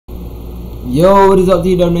Yo, what is up,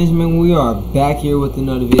 TW Nation, man? We are back here with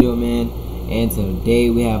another video, man. And today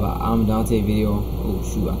we have a Imdontai video. Oh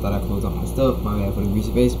shoot, I thought I closed out my stuff. My bad for the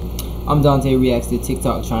greasy face. Imdontai reacts to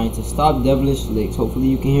TikTok trying to stop devilish licks. Hopefully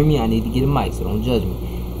you can hear me. I need to get a mic, so don't judge me.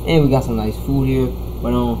 And we got some nice food here.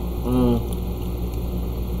 But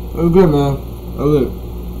it's good, man. Oh look.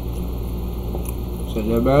 Set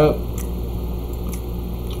that back.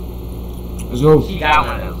 Let's go. She got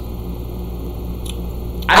one of those.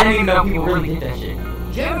 I didn't even know people really did that shit.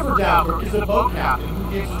 Jennifer Dowler is a boat captain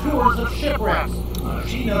who gives tours of shipwrecks.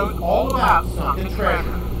 She knows all about sunken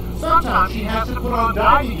treasure. Sometimes she has to put on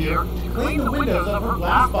diving gear to clean the windows of her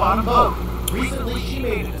glass-bottom boat. Recently, she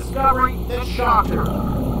made a discovery that shocked her. The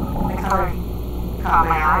color caught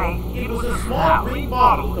my eye. It was a small green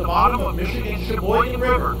bottle at the bottom of Michigan's Sheboygan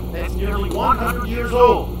River that's nearly 100 years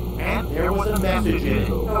old. And there was a message in it.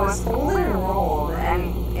 It was folded and rolled,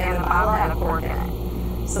 and the bottle had a cork in it.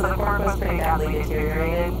 So the cork was pretty badly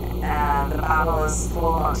deteriorated. The bottle was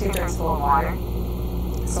full, about 2/3 full of water.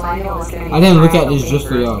 So I knew it was going to be. I didn't look at this just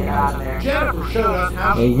for y'all, guys. Jennifer showed us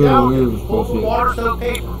how she dealt with full water-soaked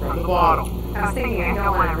paper from the bottle. I was thinking I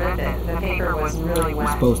don't want to rip it. The paper was really wet.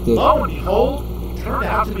 Supposed to. Lo and behold, it turned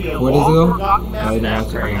out to be a What is it though? long-forgotten message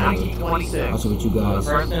That's from crazy. 1926. I'll show with you guys.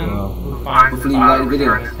 The person Well, who finds hopefully the you like bottle the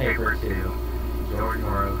video. returns paper to George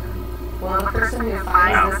Morrow. Well, the person who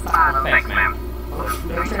finds this bottle Thanks, ma'am.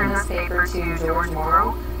 returned this paper to George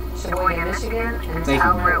Morrow, Sheboygan, Michigan, and Thank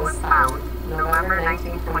tell you. where it was found, November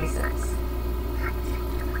 1926.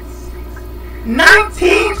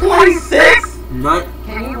 1926? Not.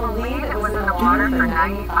 Can you believe it was in the water for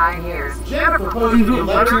 95 years? Jennifer posted a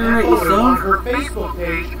letter and Right photos yourself. on her Facebook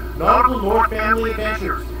page, Nautical North Family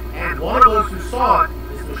Adventures, and one of those who saw it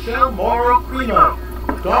is Michelle Morrow Primo,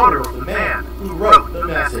 daughter of the man who wrote the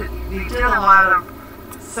message. He did a lot of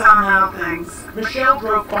somehow things. Michelle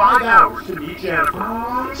drove 5 hours to meet Jennifer.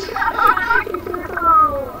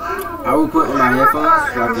 I will put in my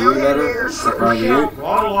headphones so I can hear better. So I can hear Michelle it.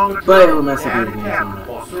 brought along a But it will journal mess up and everything, cap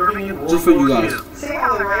so. while serving in World Just for you War guys. II. See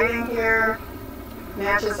how the writing here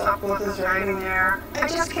matches up with his writing there? I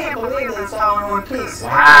just can't believe it's all in one piece.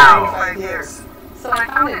 Wow. 95 years. So I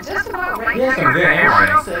found it just about right Yeah, some good here.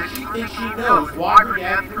 handwriting. Michelle says she thinks she knows why her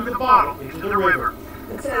dad threw the bottle into the river.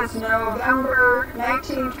 It says November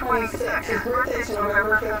 1926. His birthday's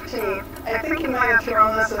November 15th. I think he might have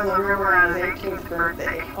thrown this in the river on his 18th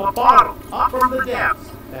birthday. A bottle up from the depths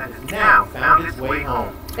that has now found its way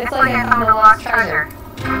home. It's like I found a lost treasure.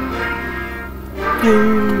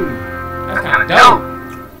 That's kind of dope.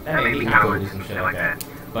 That made me kind of do some shit like that.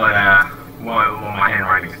 But, well, my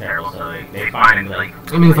handwriting is terrible, so they find, like...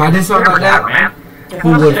 I mean, if I did something like that, man. who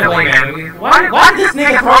would? Like, man, why did this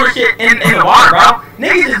nigga throw the shit in the water, bro?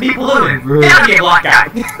 Niggas just be polluting. Really? Yeah, I'll be a black guy.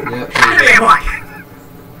 Yep. I'll be a black guy.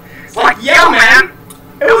 It's like, yo, man.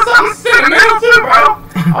 It was something sentimental too, bro.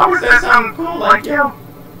 I always said something cool, like, yo,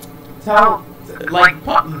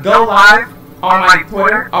 go live on my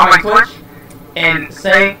Twitter, on my Twitch, and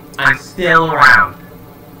say I'm still around.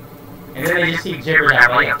 And then they just keep gibberish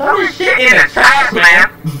out, like, throw this shit in the trash, man.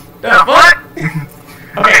 The fuck?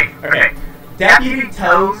 Okay. Deputy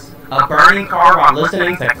tows a burning car while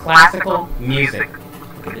listening to classical music.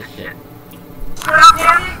 Look at this shit.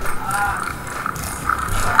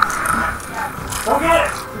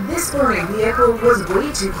 This burning vehicle was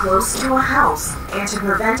way too close to a house, and to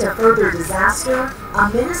prevent a further disaster, a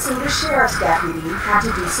Minnesota sheriff's deputy had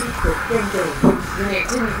to do some quick thinking. When it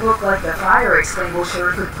didn't look like the fire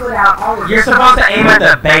extinguisher could put out all of You're supposed to aim at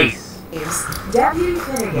the base. Deputy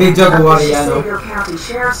Finnegan Big jug of of water, the yeah, I know. Sager County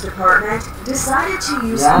Sheriff's Department decided to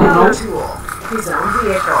use Yeah, I another know. tool, his own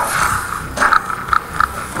vehicle.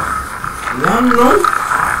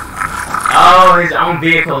 Oh, his own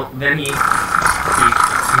vehicle. Then he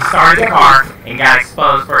started the car and got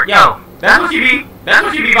exposed for. Yo, that's what you be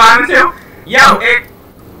vibing to. Yo,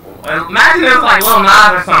 imagine it was like Lil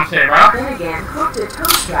Nas or some shit, bro. Finnegan hooked a tow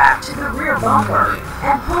strap to the rear bumper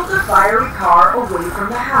and pulled the fiery car away from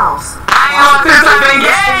the house. Yeah.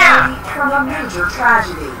 From a major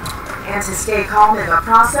tragedy. And to stay calm in the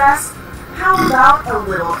process, how about a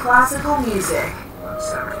little classical music?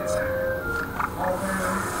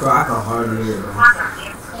 Bro, I can hardly hear it, bro.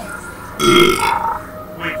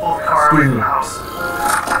 We pulled the car away from the house.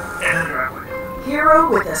 And the driveway. Hero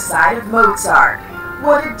with a side of Mozart.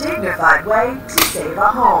 What a dignified way to save a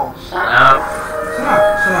home. Shut up.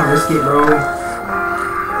 Should I risk it, bro? Should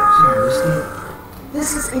I risk it?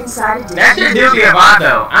 This is Inside Edition. That shit do be a vibe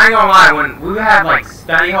though. I ain't gonna lie. When we would have like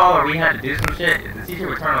study hall or we had to do some shit, the teacher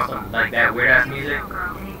would turn on some like that weird ass music.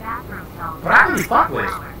 But I really fuck with it.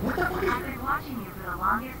 What the fuck is? I've been watching you for the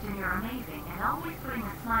longest and you're amazing and always putting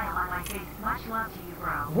a smile on my face. Much love to you,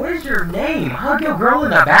 bro. What is your name? Hug your girl in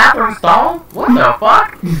the bathroom stall? What the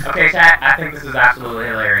fuck? Okay, chat, I think this is absolutely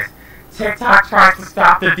hilarious. TikTok tries to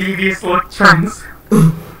stop the devious look trends.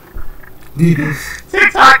 Devious.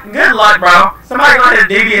 TikTok, good luck, bro. Somebody gonna hit a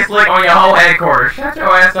devious lick on your whole headquarters. Shut your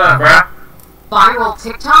ass up, bro. Viral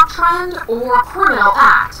TikTok trend or criminal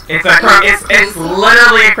act? It's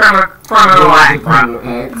literally a criminal act, bro.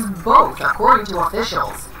 It's both, according to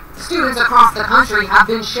officials. Students across the country have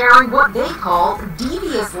been sharing what they call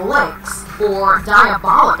devious licks or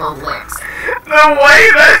diabolical licks. The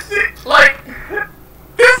way that shit, like,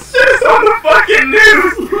 this shit is on the fucking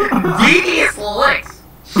news. Devious licks.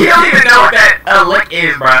 She don't even know what that a lick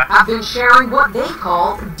is, bruh. Have been sharing what they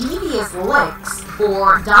call devious licks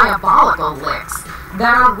or diabolical licks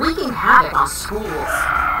that are wreaking havoc on schools.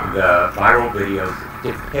 The viral videos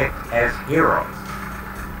depict as heroes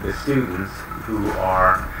the students who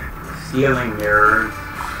are stealing mirrors.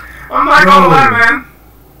 I'm not gonna lie, man.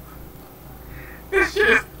 This shit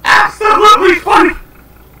is absolutely funny.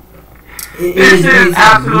 This shit is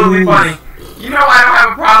absolutely funny. You know I don't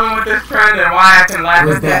have a problem with this trend and why I can laugh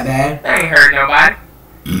Was at that this? bad? They ain't hurt nobody.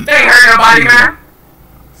 They ain't hurt nobody, man.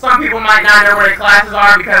 Some people might not know where their classes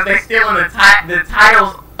are because they stealing the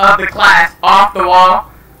titles of the class off the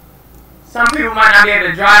wall. Some people might not be able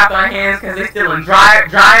to dry off their hands because they stealing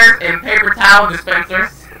dryers and paper towel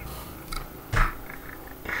dispensers.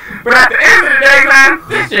 But at the end of the day, man,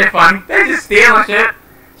 this shit funny. They just stealing shit.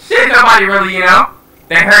 Shit nobody really, you know.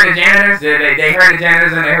 They hurt the janitors. They hurt the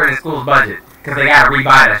janitors and they hurt the school's budget. Because they gotta rebuy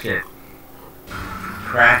that shit.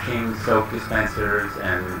 Crashing soap dispensers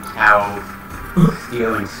and towels,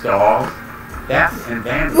 stealing stalls. Theft and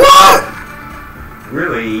vandalism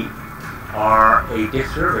really are a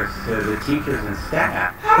disservice to the teachers and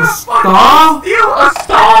staff. How the fuck do you steal a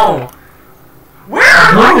stall? Where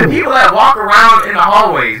are like the people that walk around in the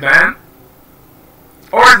hallways, man?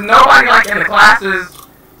 Or is nobody like in the classes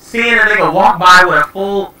seeing that they can walk by with a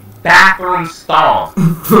full bathroom stall?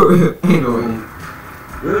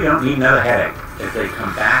 Really don't need another headache as they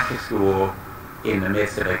come back to school in the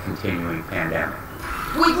midst of a continuing pandemic.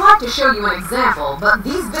 We'd like to show you an example, but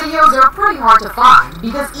these videos are pretty hard to find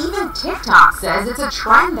because even TikTok says it's a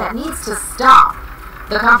trend that needs to stop.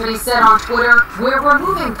 The company said on Twitter, "We're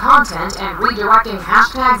removing content and redirecting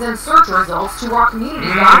hashtags and search results to our community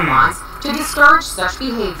guidelines to discourage such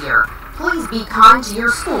behavior. Please be kind to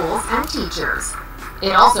your schools and teachers."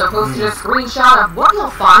 It also posted a screenshot of what you'll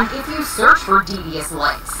find if you search for devious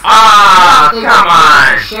links. Ah, come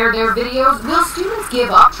on! Share their videos. Will students give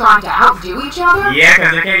up trying to outdo each other? Yeah,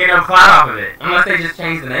 because they can't get no clout off of it. Unless they just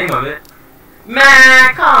change the name of it.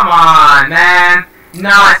 Man, come on, man.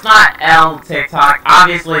 No, it's not L TikTok.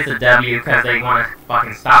 Obviously, it's a W because they want to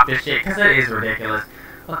fucking stop this shit because it is ridiculous.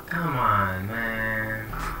 But come on, man.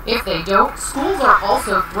 If they don't, schools are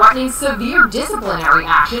also threatening severe disciplinary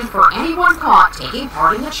action for anyone caught taking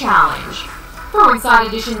part in the challenge. For Inside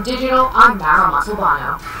Edition Digital, I'm Mara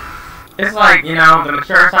Montalbano. It's like, you know, the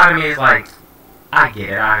mature side of me is like, I get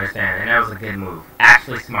it, I understand, and that was a good move.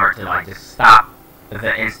 Actually smart to, like, just stop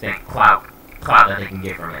the instant clout that they can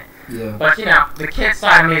get from it. Yeah. But, you know, the kid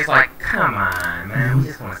side of me is like, come on, man, we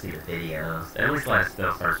just want to see the videos. At least let us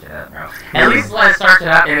still search it up, bro. At least let us search it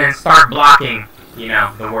up and then start blocking, you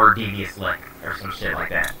know, the word devious lick or some shit like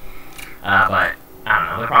that. But, I don't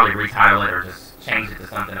know, they'll probably retitle it or just change it to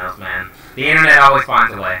something else, man. The internet always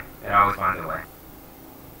finds a way. It always finds a way.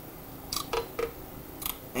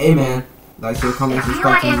 Hey, man. Like, share, comment,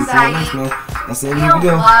 subscribe to the next, man. That's the end of the You'll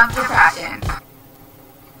video. love depression.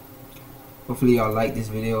 Hopefully y'all like this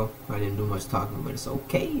video. I didn't do much talking, but it's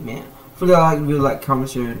okay, man. Hopefully y'all like the video, like, comment,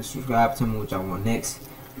 share, and subscribe. Tell me what y'all want next.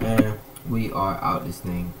 And we are out this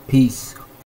thing. Peace.